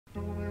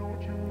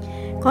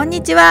こん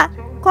にちは。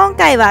今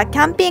回はキ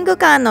ャンピング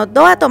カーの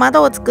ドアと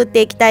窓を作っ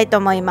ていきたいと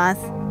思いま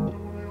す。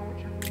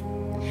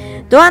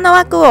ドアの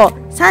枠を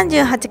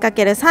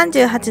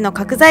 38×38 の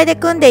角材で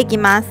組んでいき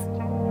ます。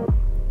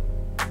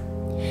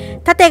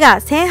縦が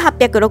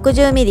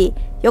 1860mm、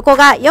横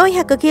が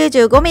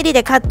 495mm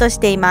でカットし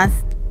ていま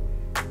す。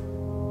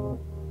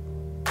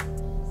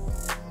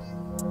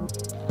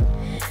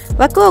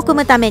枠を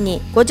組むため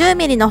に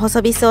 50mm の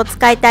細ビスを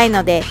使いたい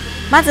ので、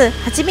まず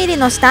 8mm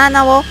の下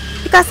穴を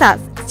深さ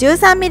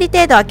 13mm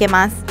程度開け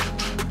ます。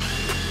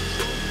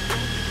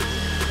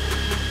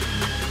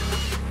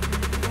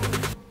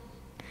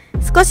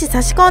少し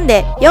差し込ん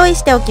で用意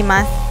しておき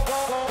ます。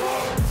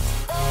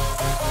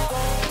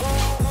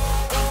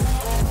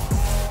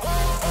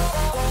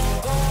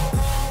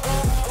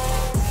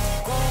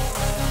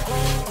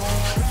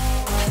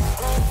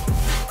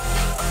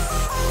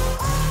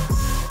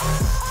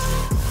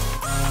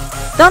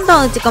どん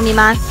どん打ち込み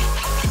ます。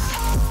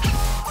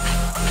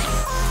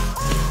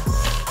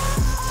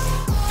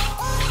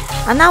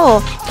穴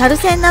を樽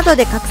線など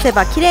で隠せ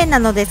ば綺麗な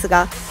のです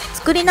が、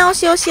作り直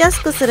しをしや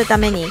すくするた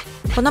めに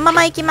このま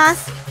まいきま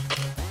す。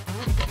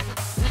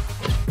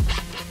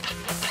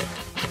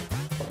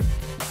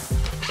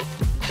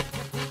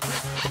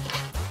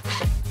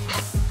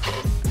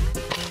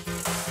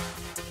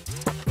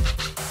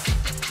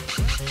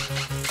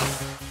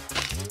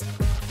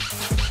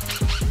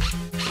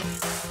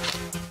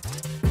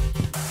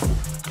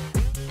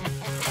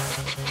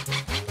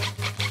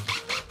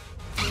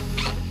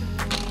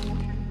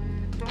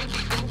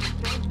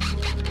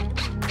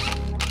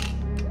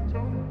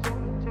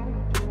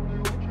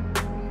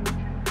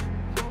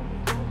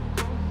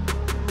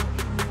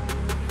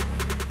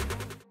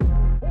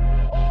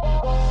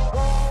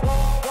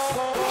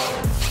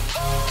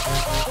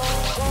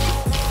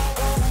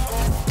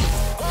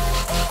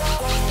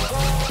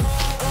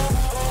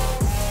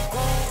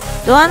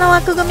ドアの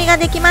枠組みが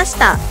できまし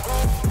た。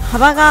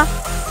幅が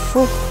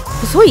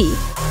細い？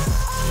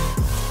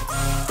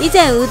以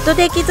前ウッド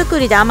デッキ作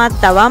りで余っ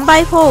た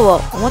 1x4 を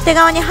表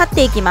側に貼っ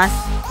ていきま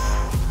す。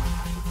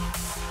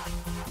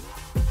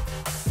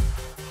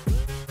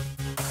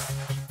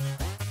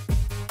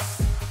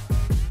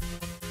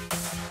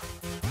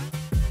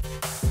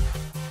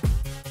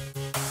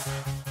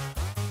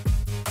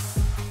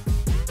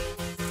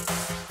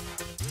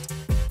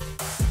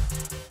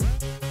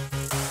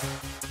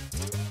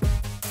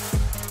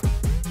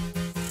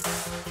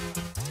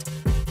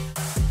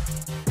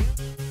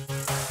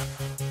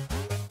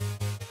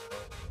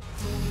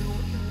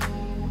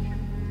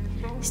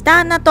下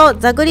穴と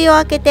座繰りを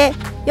開けて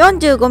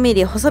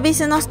 45mm 細ビ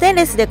スのステン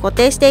レスで固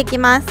定していき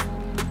ます。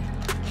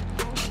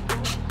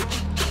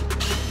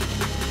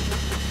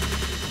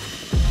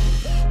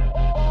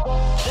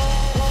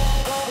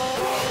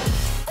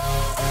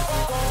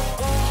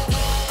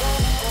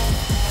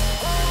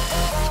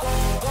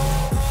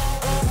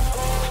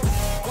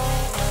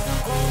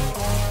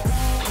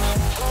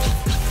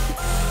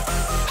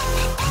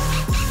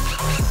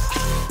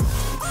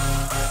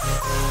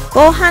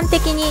合板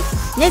的に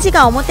ネジ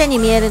が表に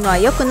見えるのは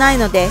良くない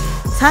ので、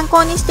参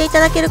考にしていた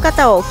だける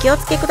方はお気を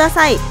つけくだ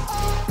さい。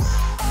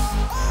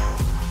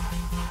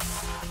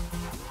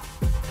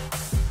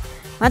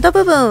窓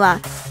部分は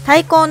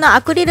耐光の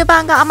アクリル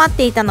板が余っ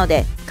ていたの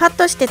でカッ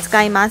トして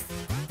使います。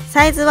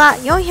サイズは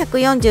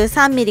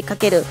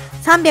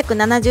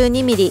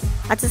 443mm×372mm、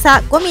 厚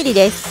さ 5mm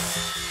です。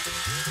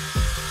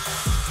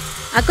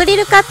アクリ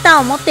ルカッター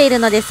を持っている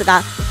のです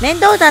が、面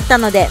倒だった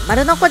ので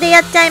丸ノコでや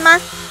っちゃいま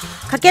す。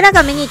かけら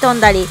が目に飛ん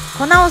だり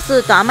粉を吸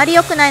うとあまり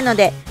良くないの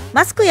で、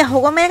マスクや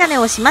保護メガネ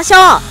をしましょう。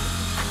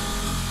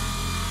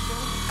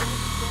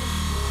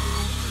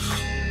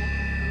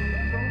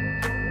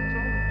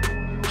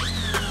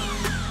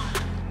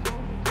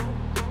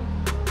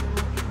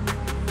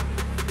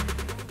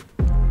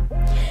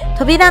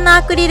扉の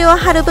アクリルを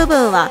貼る部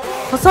分は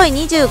細い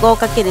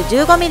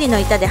 25×15mm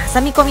の板で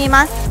挟み込み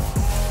ます。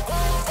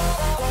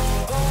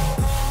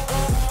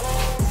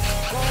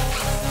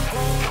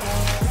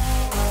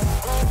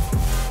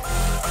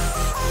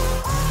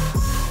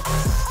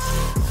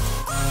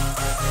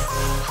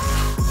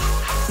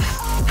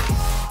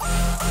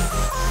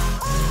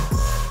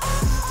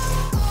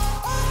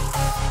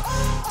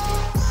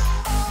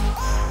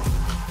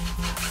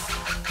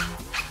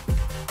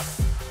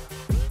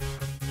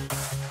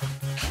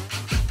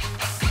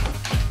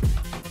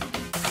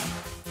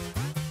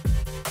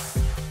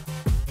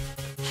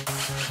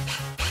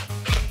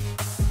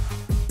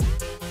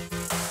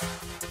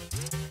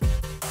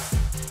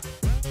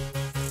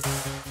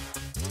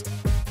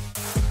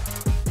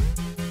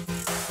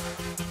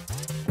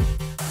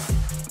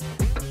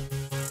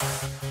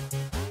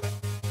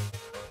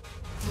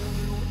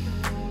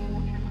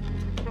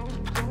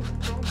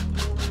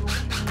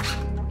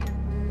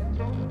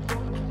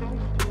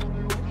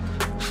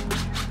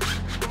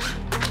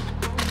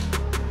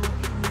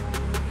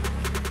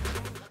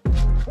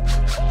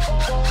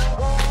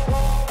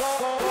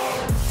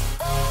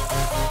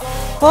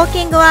コー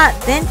キングは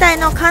全体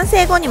の完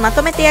成後にま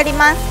とめてやり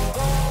ます。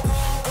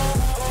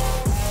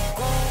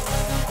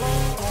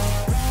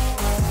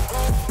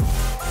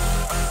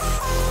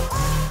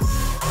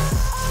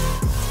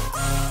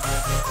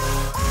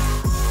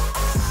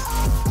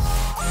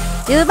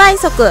10倍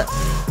速。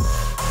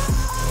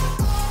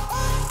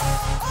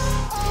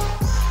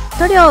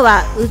塗料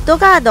はウッド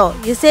ガード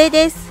油性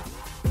です。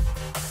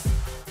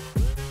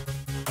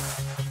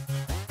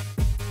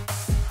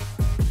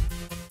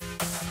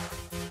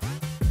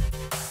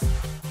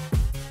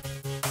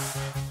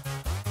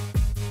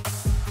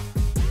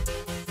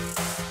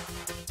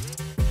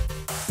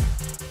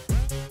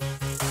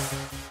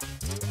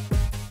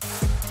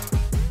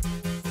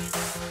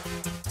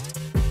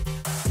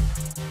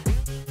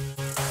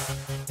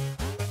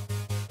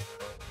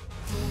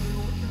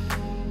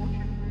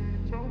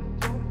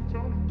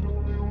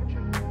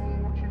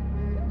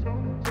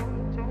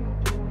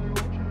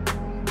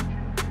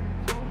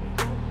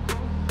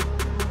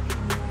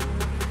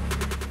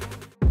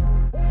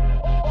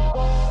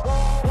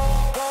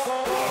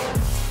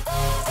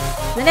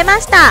塗れ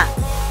ました。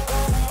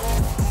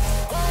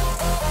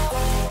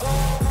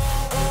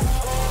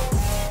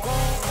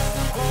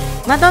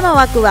窓の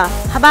枠は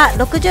幅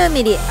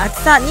 60mm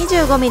厚さ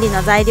 25mm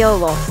の材料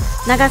を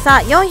長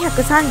さ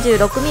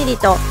 436mm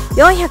と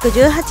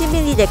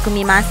 418mm で組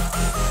みます。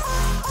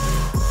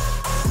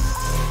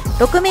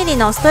6mm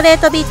のストレ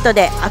ートビット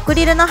でアク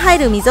リルの入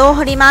る溝を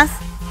掘ります。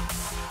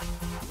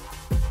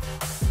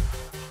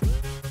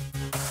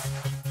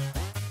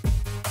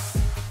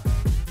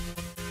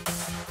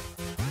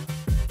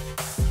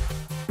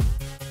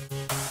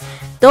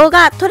動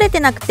画撮れて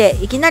なくて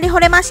いきなり掘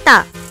れまし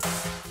た。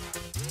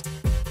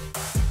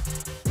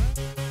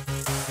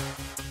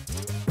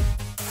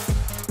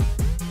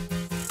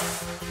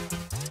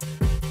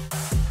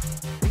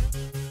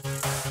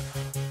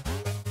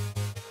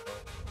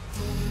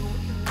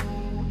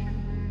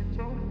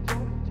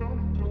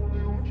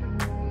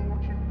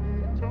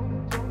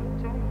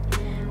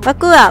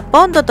枠は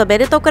ボンドとベ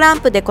ルトクラン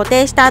プで固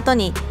定した後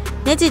に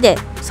ネジで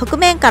側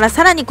面から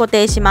さらに固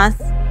定します。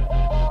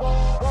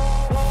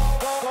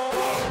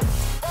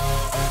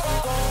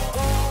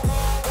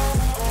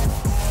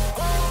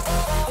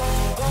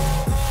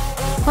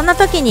こんな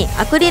時に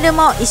アクリル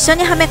も一緒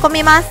にはめ込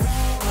みます。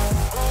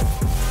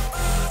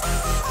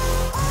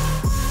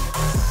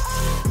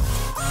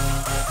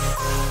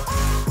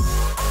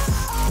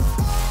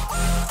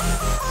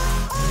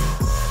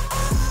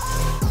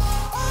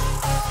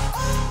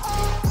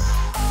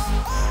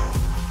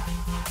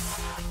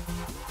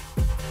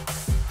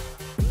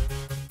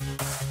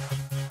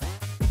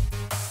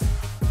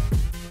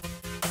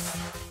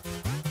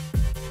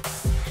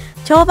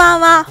長板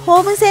はホ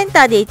ームセン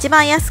ターで一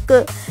番安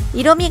く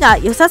色味が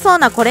良さそう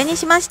なこれに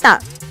しました。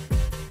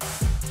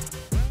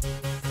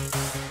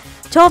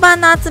長板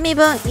の厚み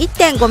分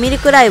 1.5mm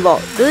くらいを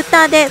ルー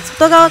ターで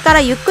外側か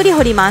らゆっくり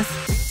掘ります。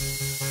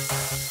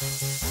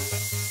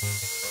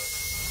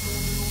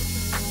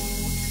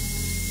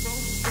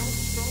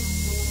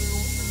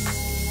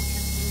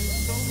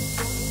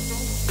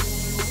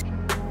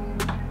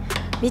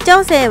微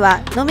調整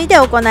はのみで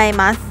行い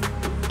ます。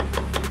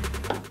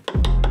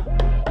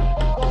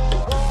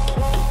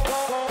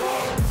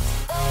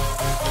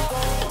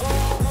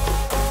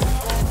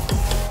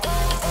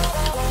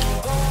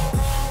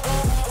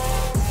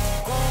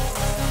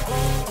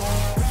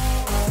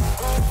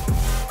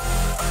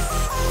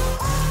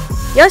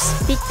よし、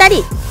ぴった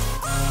り。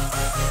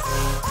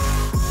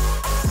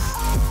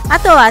あ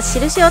とは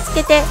印をつ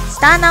けて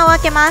下穴を開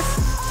けます。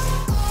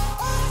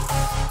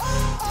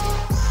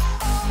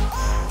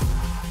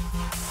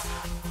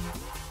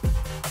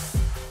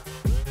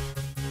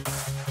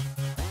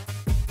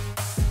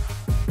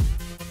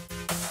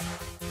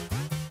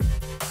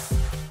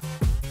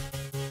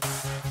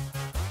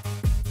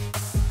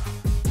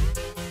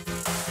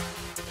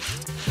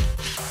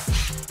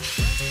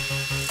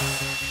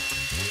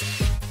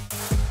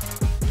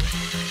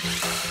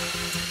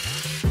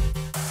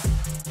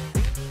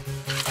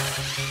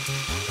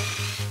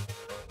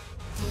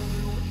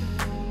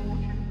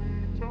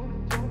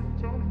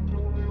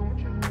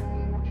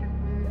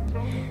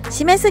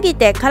締めすぎ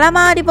て空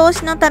回り防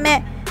止のた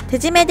め手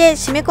締めで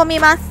締め込み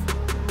ます。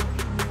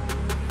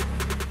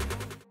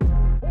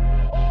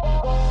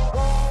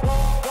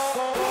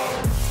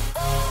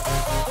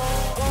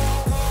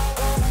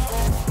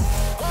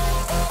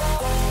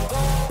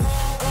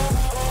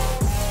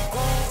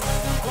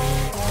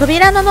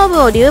扉のノブ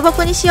を流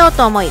木にしよう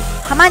と思い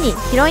浜に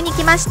拾いに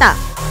来ました。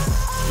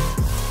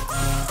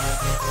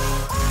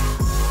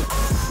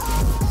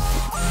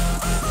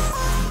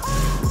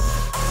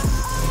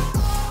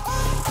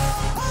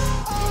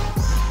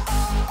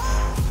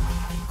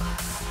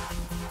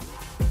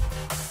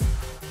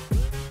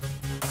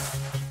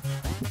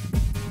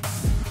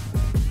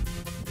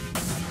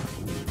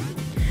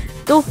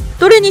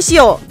どれにし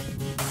よう。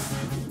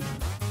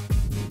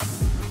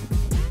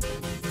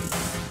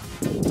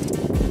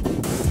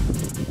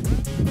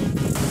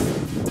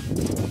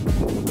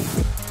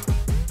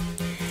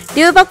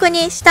流木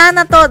に下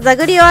穴と座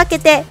繰りを開け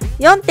て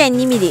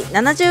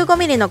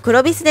 4.2mm、75mm の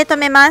黒ビスで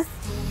留めま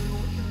す。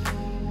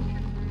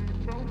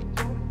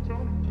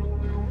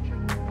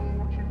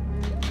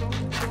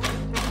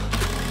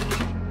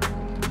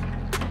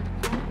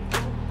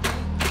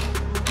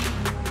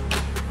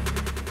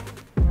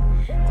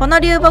この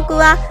流木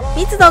は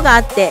密度があ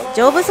って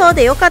丈夫そう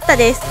で良かった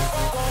です。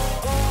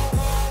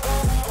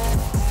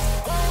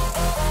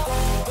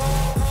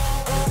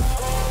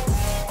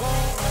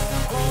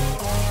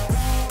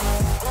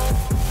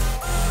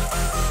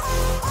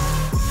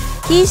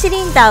キーシ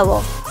リンダー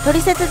を取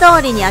説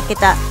通りに開け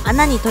た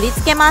穴に取り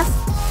付けます。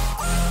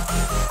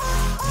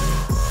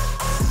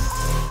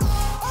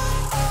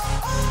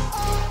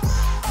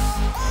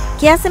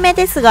気休め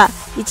ですが、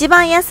一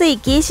番安い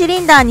キーシリ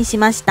ンダーにし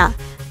ました。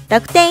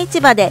楽天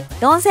市場で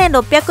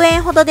4600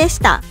円ほどでし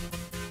た。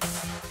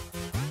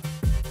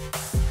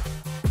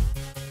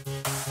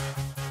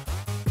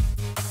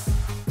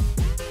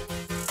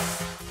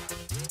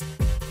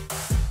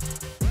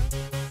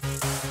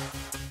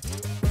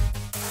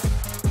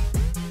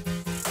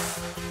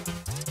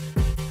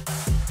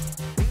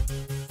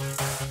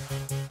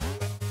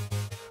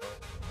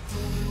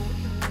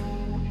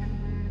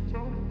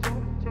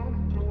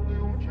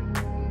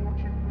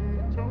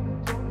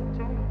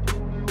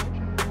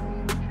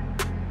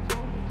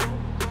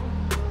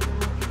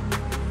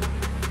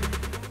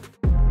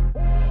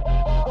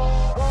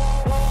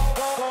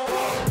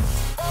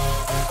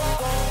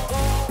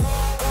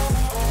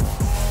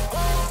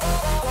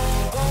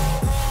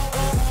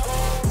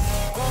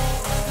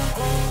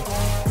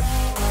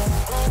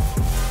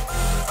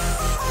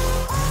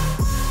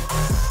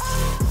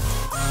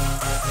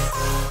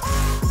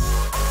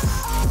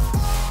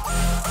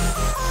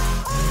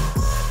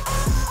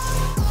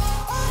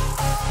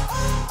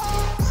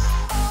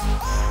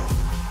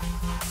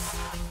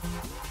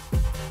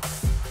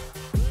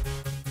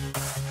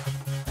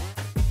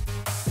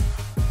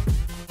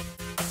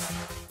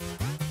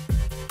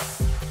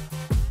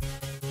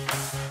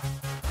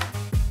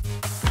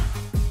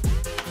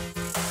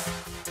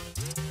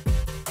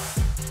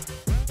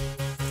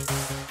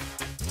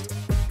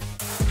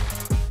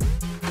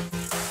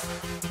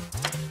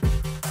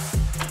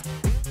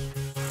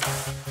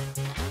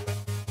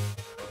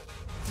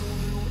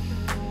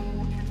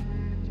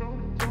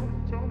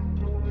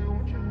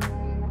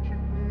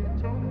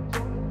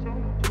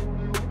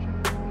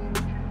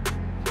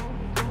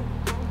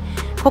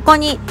ここ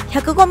に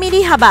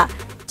 105mm 幅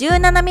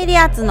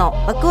 17mm 厚の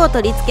枠を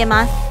取り付け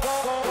ます。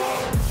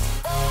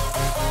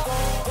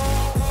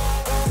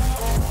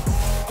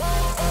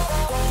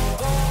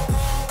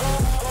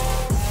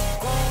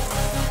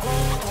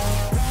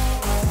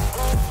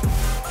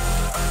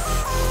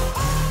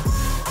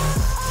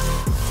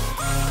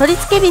取り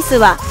付けビス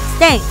はス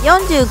テン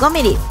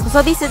 45mm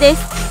細ビスで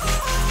す。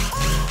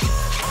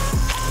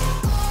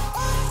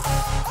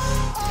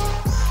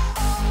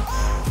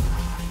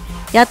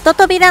やっと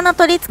扉の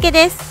取り付け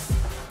です。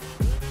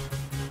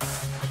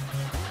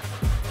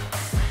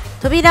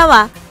扉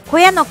は小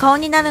屋の顔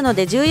になるの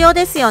で重要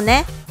ですよ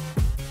ね。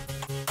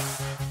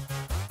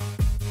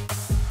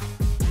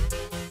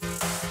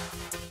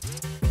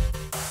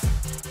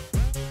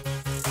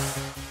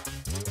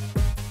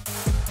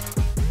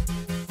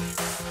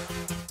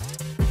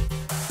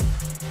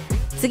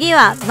次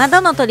は窓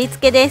の取り付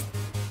けで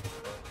す。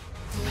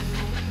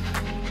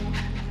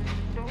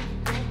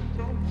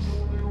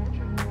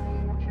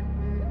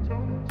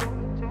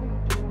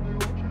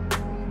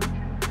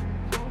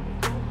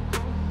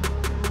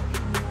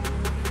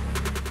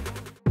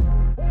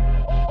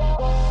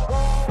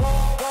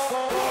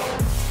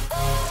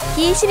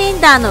キーシリン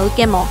ダーの受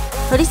けも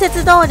取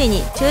説通り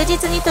に忠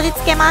実に取り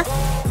付けます。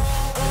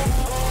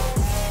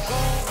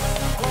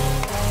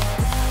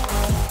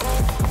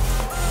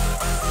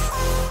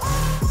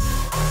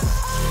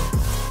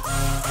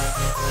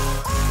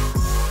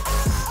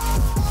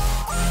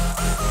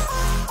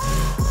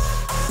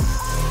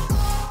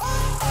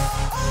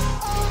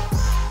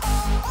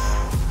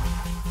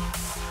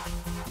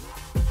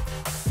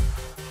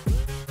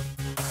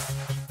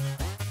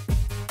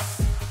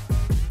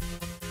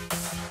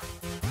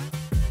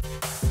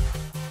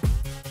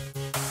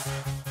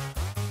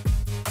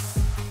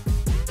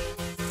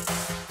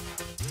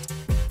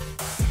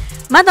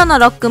窓の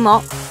ロック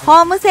もホ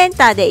ームセン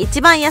ターで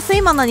一番安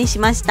いものにし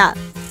ました。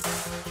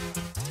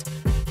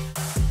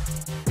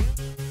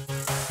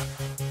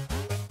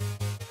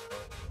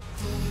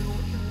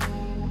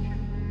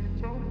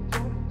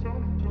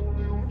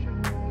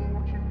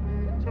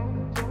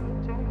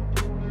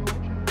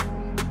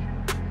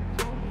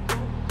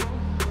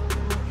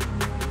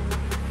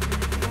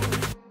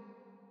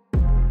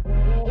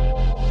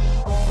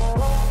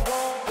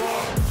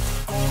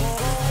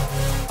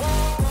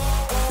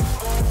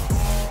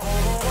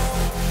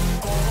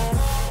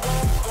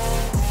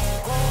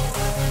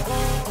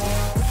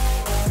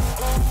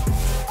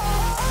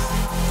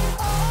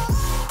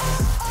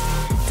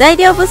材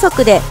料不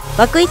足で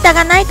枠板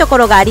がないとこ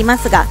ろがありま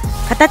すが、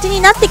形に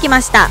なってきま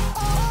した。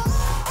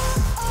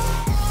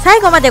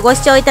最後までご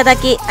視聴いただ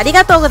きあり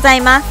がとうござ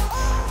います。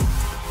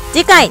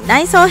次回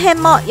内装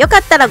編もよか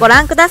ったらご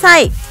覧くださ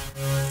い。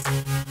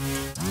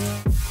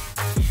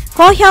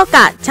高評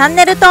価、チャン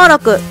ネル登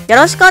録よ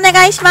ろしくお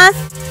願いしま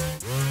す。